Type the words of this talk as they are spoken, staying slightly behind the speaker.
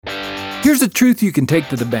Here's a truth you can take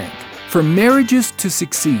to the bank. For marriages to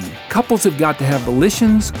succeed, couples have got to have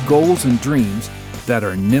volitions, goals, and dreams that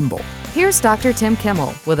are nimble. Here's Dr. Tim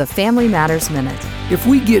Kimmel with a Family Matters Minute. If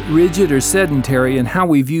we get rigid or sedentary in how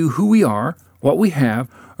we view who we are, what we have,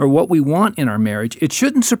 or what we want in our marriage, it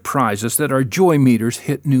shouldn't surprise us that our joy meters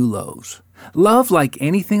hit new lows. Love, like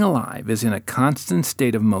anything alive, is in a constant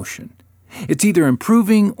state of motion. It's either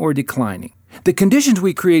improving or declining. The conditions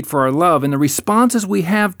we create for our love and the responses we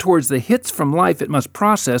have towards the hits from life it must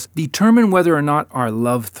process determine whether or not our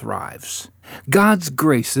love thrives. God's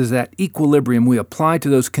grace is that equilibrium we apply to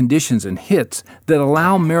those conditions and hits that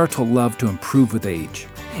allow marital love to improve with age.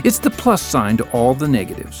 It's the plus sign to all the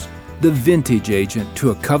negatives, the vintage agent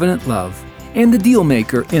to a covenant love, and the deal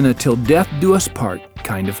maker in a till death do us part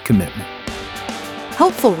kind of commitment.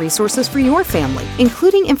 Helpful resources for your family,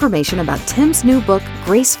 including information about Tim's new book,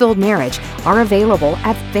 Grace-Filled Marriage, are available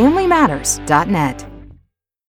at FamilyMatters.net.